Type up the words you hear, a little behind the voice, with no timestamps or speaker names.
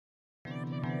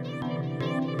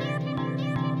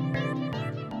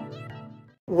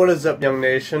What is up, Young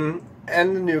Nation,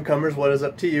 and the newcomers? What is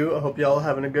up to you? I hope y'all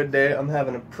having a good day. I'm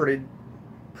having a pretty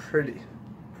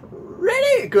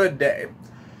good day.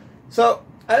 So,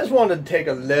 I just wanted to take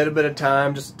a little bit of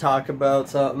time just to talk about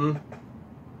something.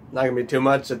 Not gonna be too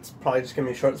much. It's probably just gonna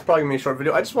be short. It's probably gonna be a short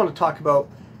video. I just want to talk about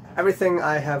everything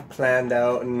I have planned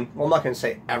out, and well, I'm not gonna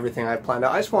say everything I've planned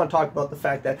out. I just want to talk about the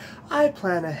fact that I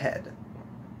plan ahead.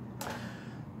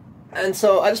 And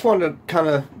so I just wanted to kind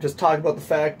of just talk about the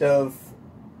fact of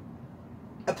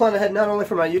I plan ahead not only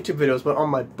for my YouTube videos, but on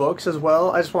my books as well.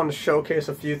 I just wanted to showcase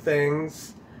a few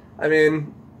things. I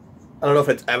mean, I don't know if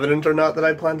it's evident or not that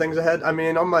I plan things ahead. I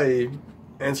mean, on my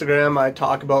Instagram, I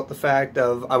talk about the fact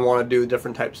of I want to do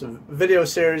different types of video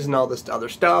series and all this other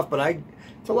stuff, but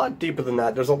it's a lot deeper than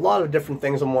that. There's a lot of different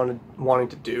things I'm wanting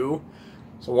to do.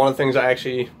 So one of the things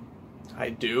I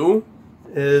do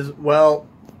is, well,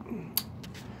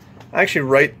 I actually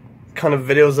write kind of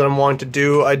videos that I'm wanting to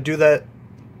do. I do that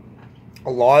a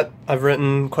lot. I've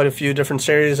written quite a few different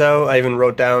series out. I even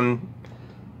wrote down,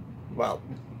 well,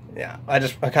 yeah, I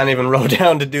kind of even wrote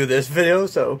down to do this video.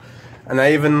 So, and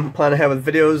I even plan to have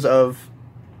videos of,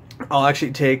 I'll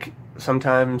actually take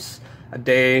sometimes a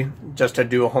day just to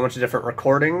do a whole bunch of different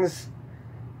recordings,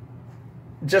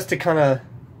 just to kind of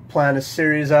plan a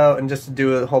series out and just to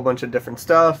do a whole bunch of different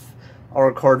stuff. I'll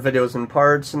record videos in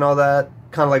parts and all that,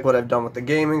 kind of like what I've done with the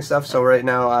gaming stuff. So right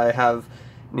now I have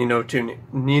Ni no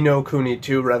Kuni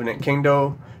 2 Revenant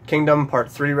Kingdom Part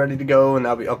 3 ready to go, and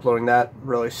I'll be uploading that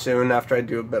really soon after I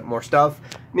do a bit more stuff.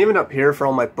 And even up here for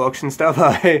all my books and stuff,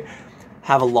 I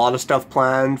have a lot of stuff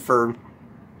planned for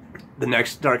the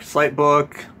next Darkest Light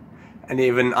book, and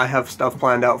even I have stuff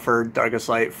planned out for Darkest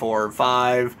Light 4,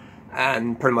 5,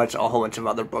 and pretty much a whole bunch of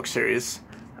other book series.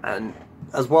 And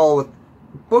as well with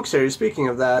book series, speaking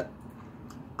of that,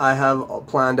 I have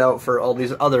planned out for all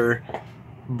these other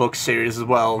book series as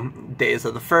well. Days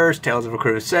of the First, Tales of a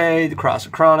Crusade, Cross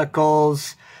of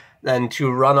Chronicles, then 2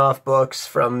 runoff books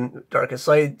from Darkest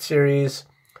Light series,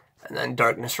 and then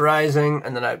Darkness Rising,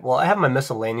 and then I have my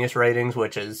miscellaneous writings,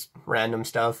 which is random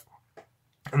stuff,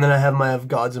 and then I have my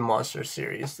Gods and Monsters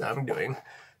series that I'm doing.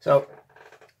 So,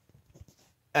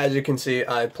 as you can see,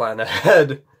 I plan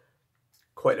ahead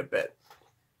quite a bit.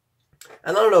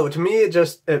 And I don't know, to me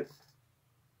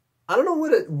I don't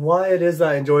know why it is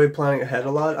that I enjoy planning ahead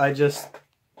a lot. I don't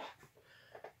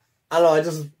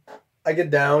know, I get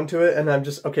down to it and I'm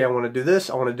just, okay, I want to do this,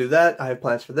 I want to do that, I have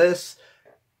plans for this.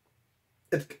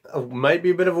 It might be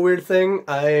a bit of a weird thing.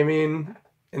 I mean,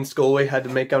 in school we had to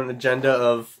make out an agenda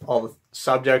of all the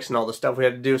subjects and all the stuff we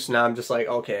had to do, so now I'm just like,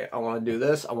 okay, I want to do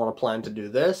this, I want to plan to do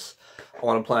this, I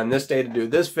want to plan this day to do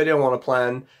this video, I want to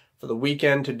plan for the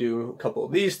weekend to do a couple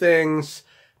of these things.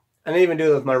 And I even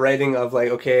do it with my writing of like,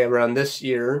 okay, around this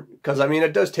year, because I mean,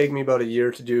 it does take me about a year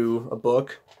to do a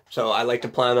book. So I like to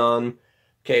plan on,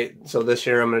 okay, so this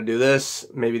year I'm going to do this.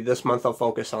 Maybe this month I'll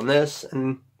focus on this.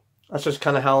 And that's just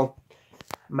kind of how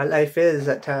my life is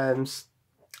at times.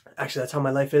 Actually, that's how my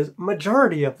life is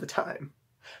majority of the time.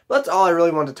 But that's all I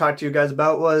really wanted to talk to you guys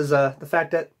about was the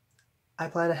fact that I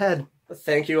plan ahead. But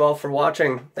thank you all for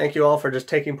watching. Thank you all for just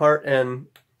taking part in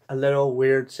a little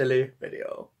weird, silly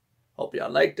video. Hope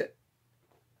y'all liked it.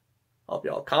 Hope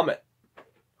y'all comment.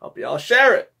 Hope y'all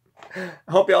share it. I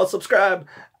hope y'all subscribe.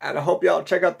 And I hope y'all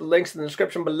check out the links in the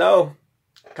description below.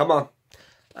 Come on.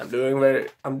 I'm doing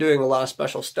a lot of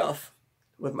special stuff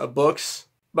with my books.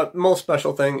 But the most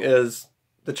special thing is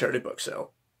the charity book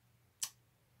sale.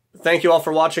 Thank you all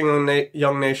for watching,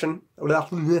 Young Nation.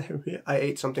 I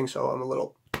ate something, so I'm a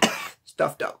little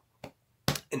stuffed up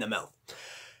in the mouth.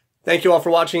 Thank you all for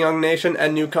watching, Young Nation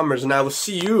and newcomers, and I will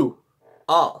see you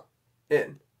all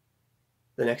in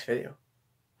the next video.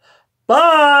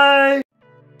 Bye!